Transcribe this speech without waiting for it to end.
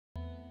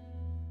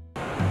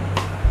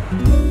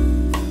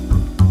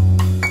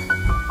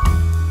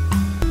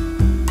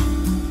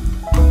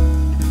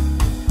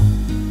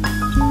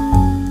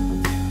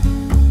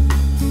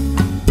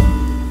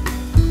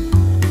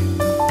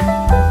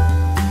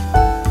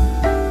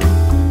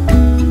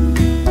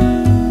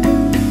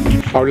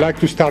would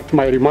like to start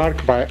my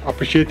remark by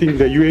appreciating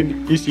the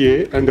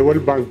UNECA and the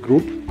World Bank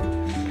Group,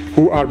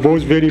 who are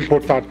both very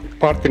important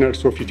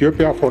partners of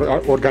Ethiopia for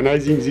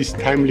organizing these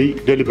timely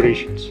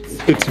deliberations.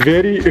 It's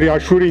very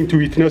reassuring to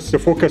witness the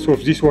focus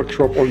of this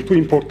workshop on two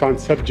important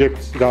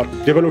subjects that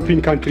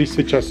developing countries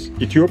such as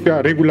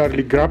Ethiopia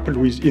regularly grapple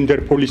with in their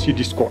policy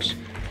discourse: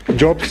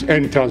 jobs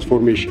and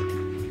transformation.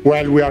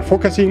 While we are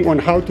focusing on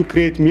how to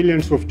create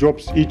millions of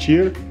jobs each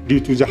year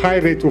due to the high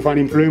rate of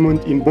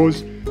unemployment in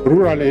both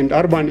rural and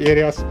urban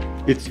areas,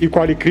 it's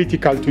equally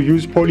critical to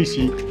use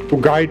policy to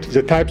guide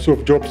the types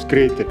of jobs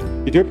created.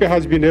 Ethiopia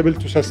has been able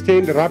to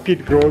sustain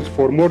rapid growth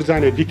for more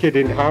than a decade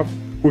and a half,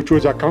 which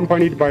was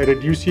accompanied by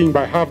reducing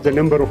by half the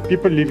number of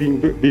people living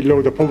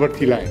below the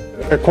poverty line.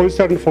 A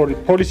concern for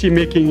policy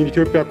making in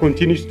Ethiopia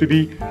continues to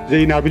be the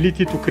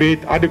inability to create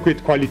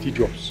adequate quality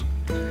jobs.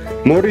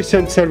 More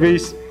recent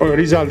surveys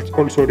results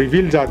also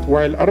reveal that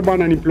while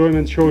urban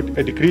unemployment showed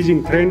a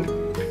decreasing trend,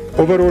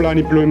 overall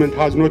unemployment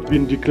has not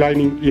been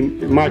declining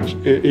much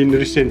in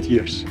recent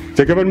years.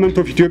 The government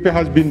of Ethiopia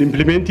has been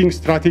implementing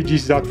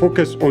strategies that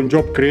focus on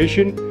job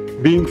creation,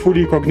 being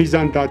fully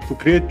cognizant that to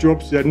create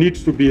jobs there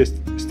needs to be a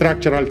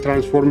structural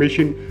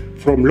transformation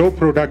from low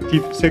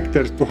productive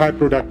sectors to high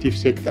productive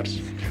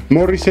sectors.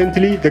 More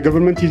recently, the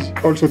government is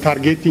also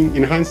targeting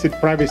enhanced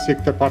private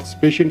sector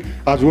participation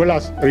as well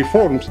as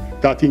reforms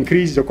that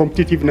increase the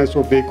competitiveness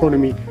of the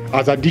economy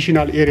as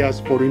additional areas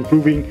for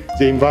improving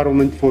the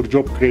environment for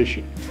job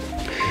creation.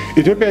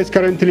 Ethiopia is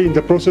currently in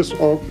the process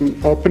of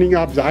opening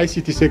up the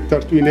ICT sector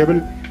to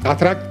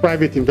attract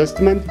private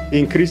investment,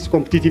 increase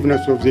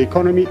competitiveness of the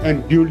economy,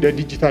 and build a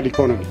digital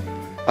economy.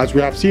 As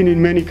we have seen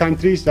in many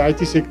countries, the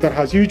IT sector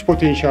has huge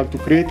potential to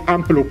create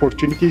ample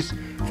opportunities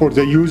for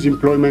the youth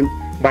employment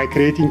by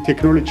creating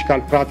technological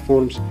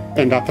platforms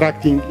and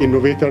attracting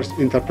innovators,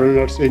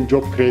 entrepreneurs, and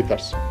job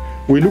creators.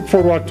 We look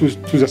forward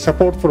to the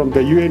support from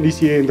the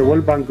UNECA and the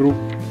World Bank Group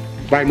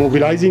by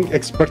mobilizing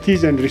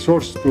expertise and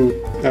resources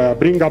to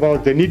bring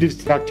about the needed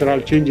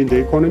structural change in the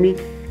economy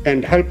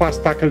and help us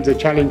tackle the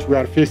challenge we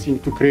are facing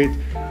to create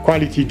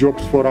quality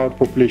jobs for our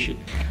population.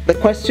 The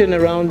question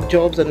around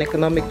jobs and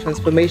economic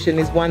transformation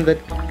is one that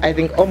I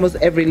think almost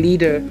every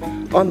leader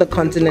on the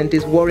continent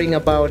is worrying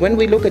about. When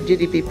we look at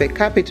GDP per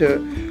capita,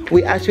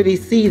 we actually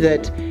see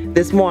that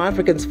there's more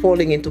Africans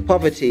falling into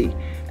poverty,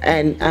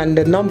 and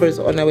the numbers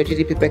on our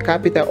GDP per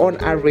capita on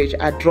average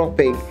are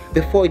dropping.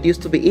 Before, it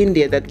used to be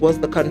India that was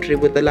the country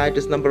with the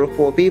largest number of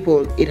poor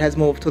people. It has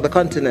moved to the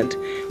continent.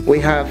 We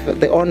have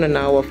the honor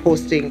now of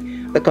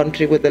hosting the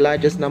country with the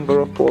largest number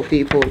of poor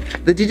people.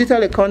 The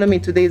digital economy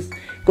today is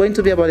going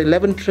to be about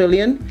 11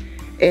 trillion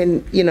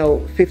and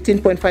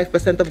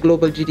 15.5% of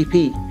global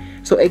GDP.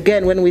 So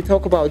again, when we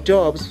talk about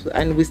jobs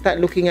and we start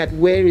looking at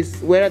where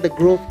are the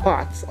growth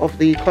parts of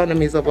the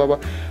economies of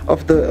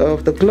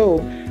the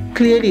globe,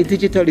 clearly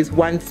digital is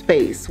one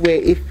space where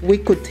if we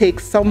could take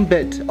some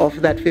bit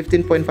of that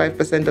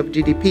 15.5% of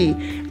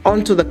GDP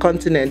onto the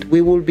continent,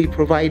 we will be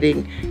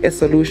providing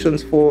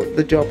solutions for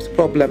the jobs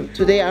problem.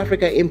 Today,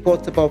 Africa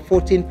imports about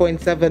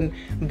 $14.7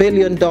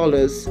 billion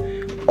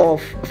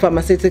of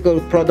pharmaceutical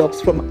products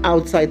from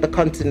outside the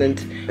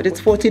continent. But it's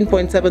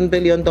 $14.7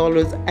 billion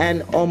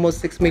and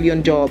almost 6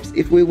 million jobs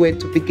if we were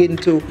to begin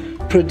to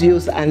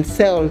produce and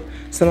sell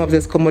some of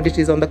these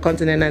commodities on the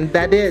continent. And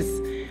that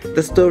is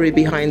the story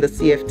behind the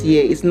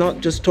CFTA. It's not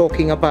just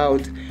talking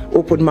about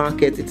open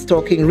markets, it's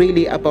talking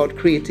really about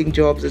creating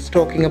jobs, it's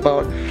talking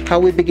about how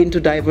we begin to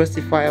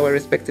diversify our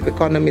respective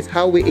economies,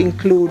 how we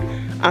include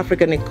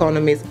African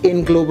economies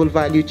in global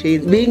value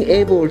chains. Being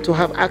able to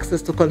have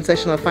access to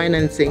concessional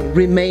financing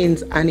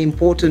remains an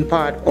important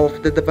part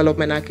of the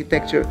development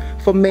architecture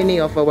for many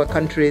of our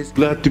countries.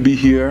 Glad to be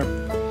here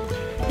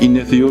in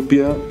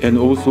Ethiopia and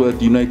also at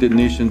the United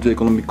Nations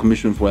Economic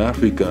Commission for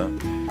Africa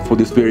for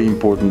this very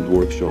important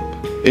workshop.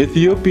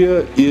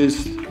 Ethiopia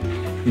is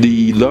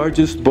the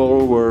largest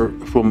borrower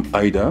from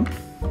IDA,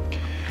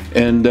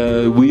 and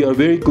we are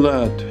very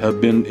glad to have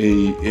been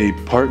a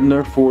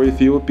partner for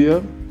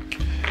Ethiopia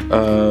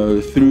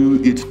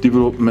through its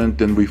development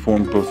and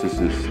reform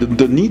processes.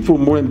 The need for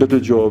more and better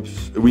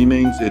jobs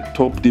remains a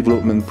top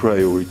development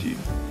priority.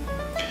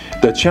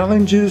 The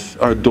challenges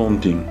are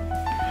daunting.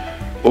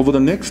 Over the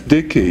next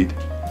decade,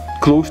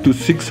 close to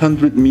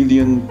 600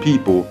 million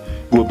people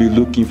will be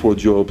looking for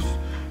jobs,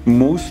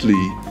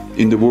 mostly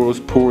in the world's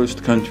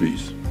poorest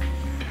countries.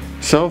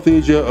 South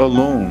Asia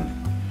alone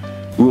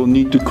will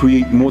need to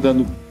create more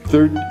than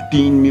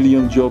 13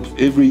 million jobs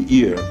every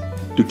year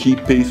to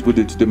keep pace with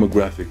its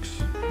demographics.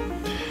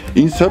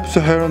 In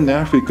sub-Saharan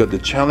Africa, the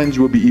challenge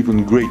will be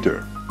even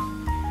greater.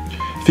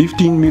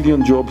 15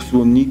 million jobs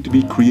will need to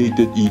be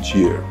created each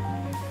year.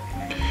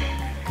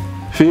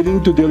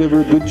 Failing to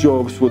deliver good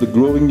jobs for the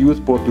growing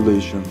youth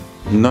population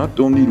not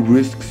only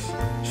risks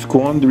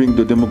squandering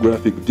the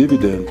demographic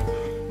dividend,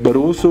 but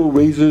also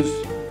raises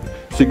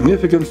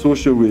significant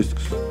social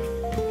risks,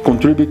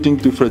 contributing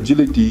to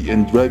fragility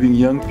and driving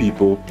young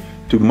people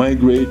to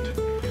migrate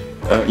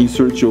in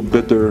search of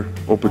better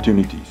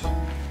opportunities.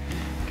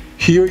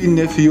 Here in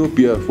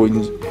Ethiopia,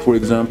 for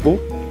example,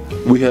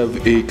 We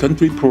have a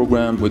country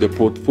program with a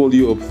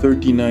portfolio of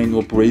 39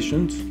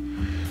 operations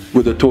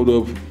with a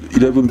total of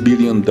 $11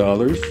 billion,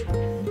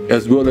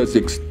 as well as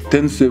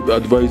extensive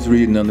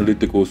advisory and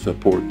analytical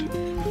support.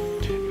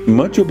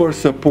 Much of our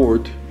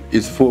support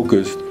is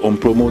focused on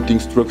promoting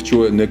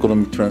structural and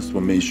economic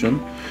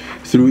transformation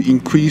through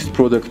increased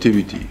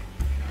productivity.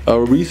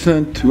 Our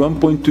recent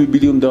 $1.2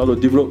 billion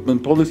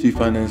development policy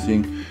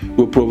financing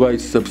will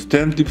provide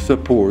substantive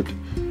support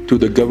to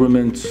the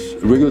government's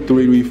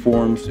regulatory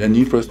reforms and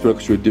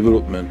infrastructure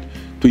development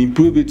to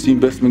improve its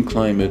investment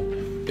climate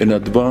and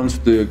advance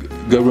the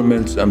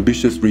government's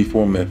ambitious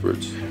reform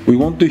efforts. We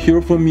want to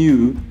hear from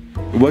you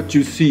what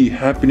you see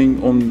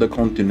happening on the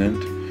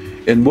continent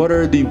and what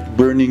are the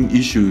burning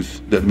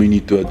issues that we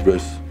need to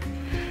address.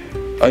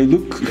 I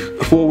look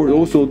forward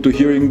also to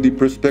hearing the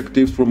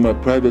perspectives from our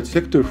private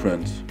sector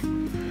friends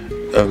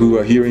who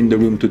are here in the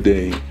room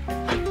today,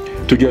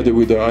 together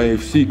with our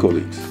IFC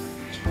colleagues.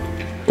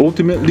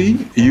 Ultimately,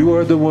 you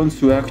are the ones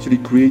who actually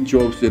create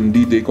jobs and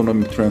lead the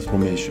economic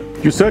transformation.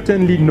 You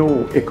certainly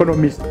know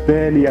economists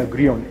barely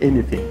agree on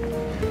anything,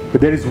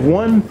 but there is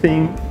one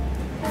thing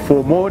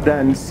for more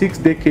than 6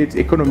 decades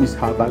economists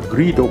have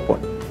agreed upon.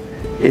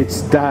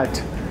 It's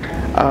that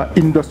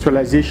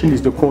industrialization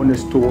is the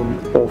cornerstone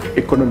of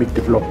economic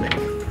development.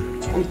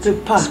 On ne peut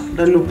pas,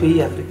 dans nos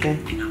pays africains,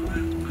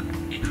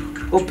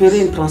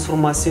 opérer une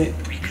transformation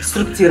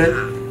structurelle,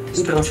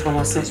 une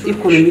transformation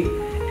économique,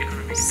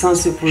 sans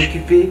se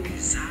préoccuper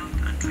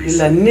de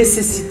la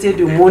nécessité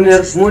de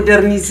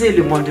moderniser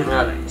le monde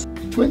rural.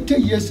 20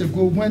 years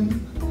ago, when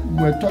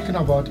we were talking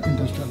about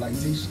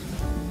industrialization,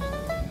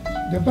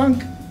 the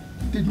bank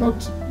did not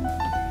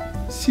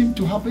seem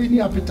to have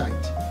any appetite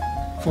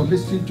for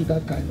listening to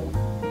that kind of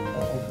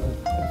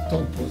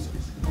thought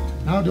process.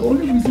 Now, the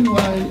only reason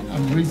why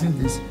I'm raising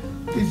this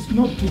is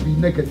not to be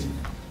negative,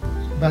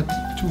 but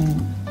to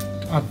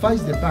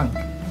advise the bank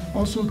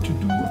also to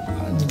do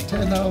an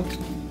internal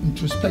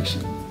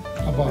introspection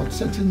about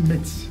certain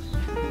myths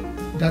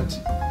that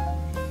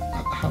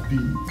have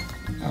been,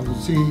 I would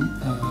say,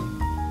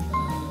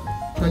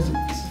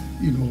 present,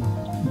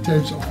 in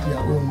terms of their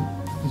own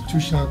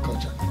institutional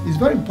culture. It's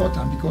very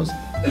important because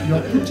you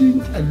are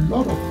putting a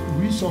lot of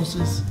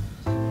resources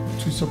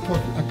to support.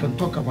 I can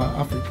talk about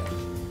Africa,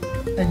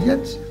 and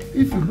yet,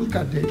 if you look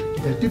at the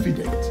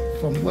dividend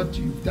from what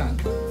you've done,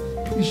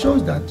 it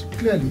shows that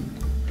clearly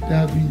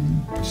there have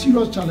been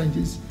serious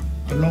challenges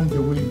along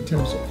the way in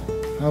terms of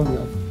how we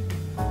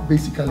have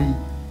basically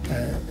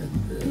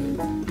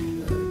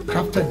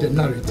crafted the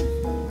narrative.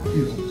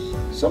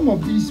 Some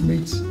of these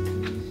myths,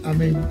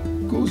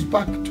 goes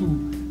back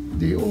to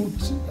the old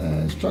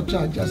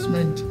structural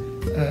adjustment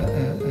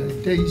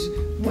days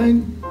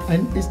when,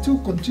 and it still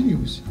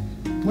continues,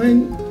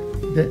 when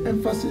the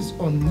emphasis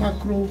on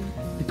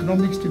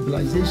macroeconomic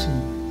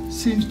stabilization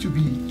seems to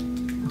be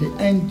the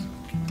end,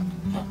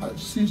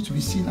 seems to be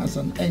seen as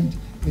an end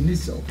in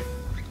itself,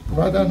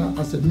 rather than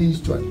as a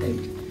means to an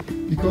end.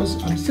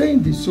 Because I'm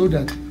saying this so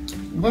that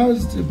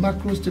whilst the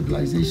macro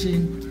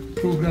stabilization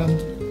program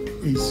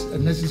is a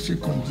necessary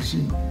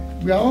condition,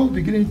 we are all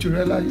beginning to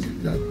realize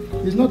that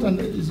it's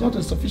not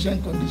a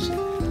sufficient condition.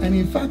 And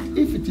in fact,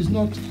 if it is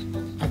not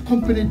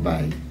accompanied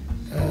by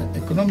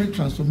economic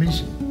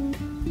transformation,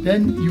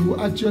 then you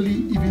actually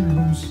even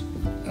lose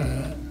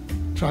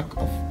track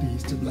of the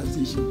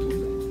stabilization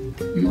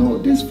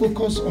program. This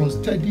focus on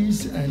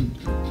studies and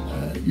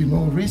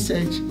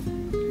research,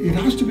 it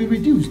has to be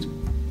reduced.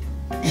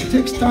 It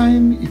takes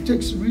time, it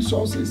takes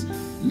resources.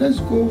 Let's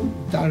go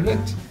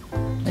direct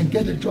and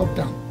get the job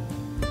done.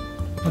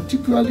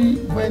 Particularly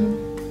when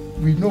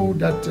we know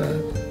that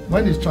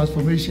when it's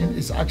transformation,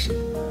 it's action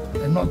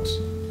and not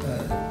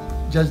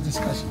just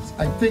discussions.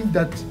 I think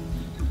that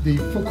the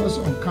focus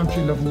on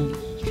country level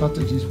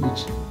strategies,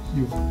 which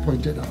you've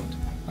pointed out,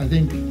 I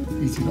think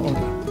is in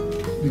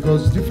order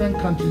because different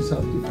countries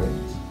have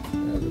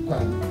different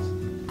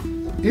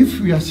requirements.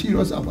 If we are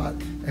serious about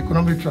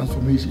economic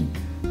transformation,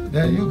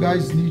 then you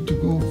guys need to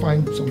go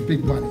find some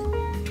big money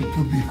to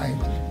put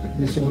behind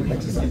this whole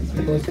exercise,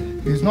 because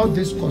it's not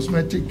this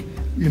cosmetic,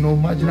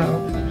 marginal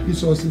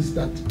resources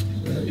that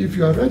if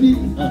you are ready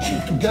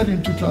to get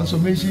into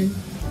transformation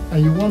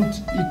and you want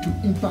it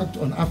to impact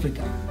on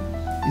Africa,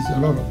 it's a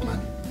lot of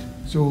money.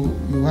 So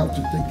you have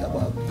to think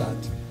about that.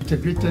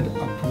 Integrated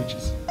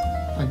approaches.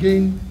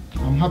 Again,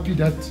 I'm happy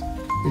that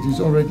it is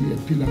already a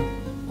pillar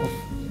of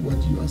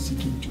what you are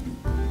seeking to do.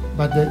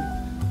 But the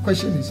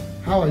question is,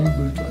 how are you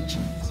going to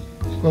achieve this?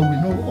 Well, we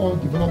know all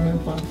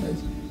development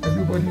partners,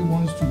 everybody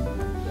wants to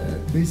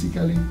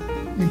basically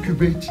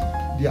incubate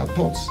their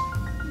thoughts.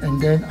 And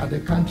then at the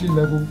country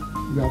level,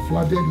 we are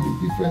flooded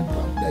with different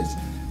partners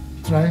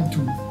trying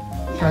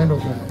to kind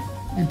of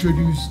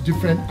introduce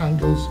different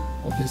angles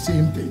of the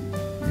same thing.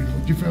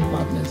 Different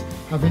partners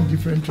having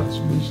different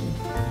transformation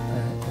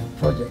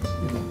projects.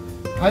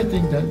 I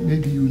think that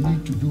maybe you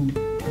need to do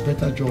a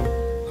better job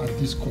at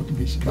this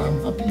coordination. But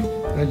I'm happy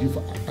that you've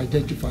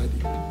identified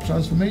it.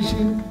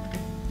 Transformation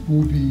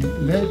will be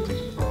led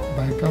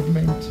by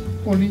government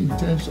only in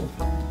terms of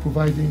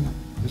providing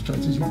the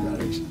strategic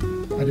direction.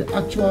 But the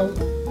actual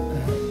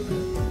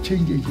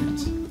change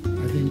agents,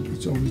 I think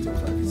it's always the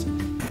private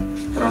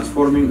sector.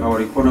 Transforming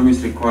our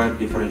economies requires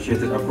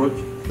differentiated approach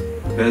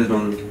based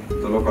on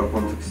the local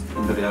context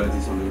and the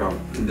realities on the ground.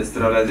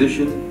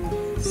 Industrialization,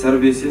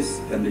 services,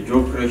 and the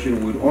job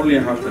creation will only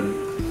happen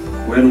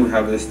when we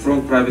have a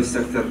strong private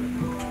sector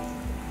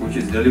which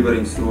is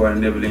delivering through an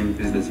enabling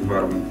business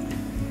environment.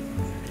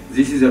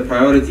 This is a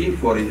priority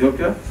for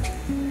Ethiopia,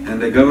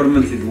 and the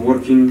government is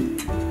working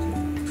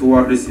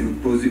toward this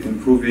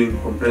improving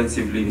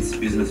comprehensively its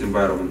business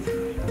environment.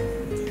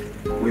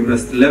 We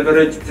must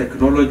leverage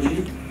technology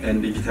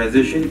and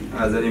digitization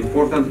as an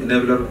important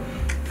enabler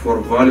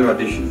for value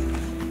addition.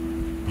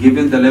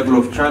 Given the level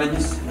of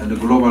challenges and the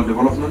global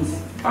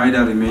developments,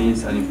 IDA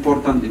remains an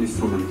important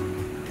instrument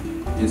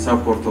in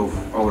support of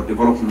our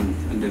development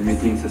and the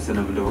meeting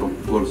sustainable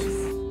development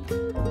goals.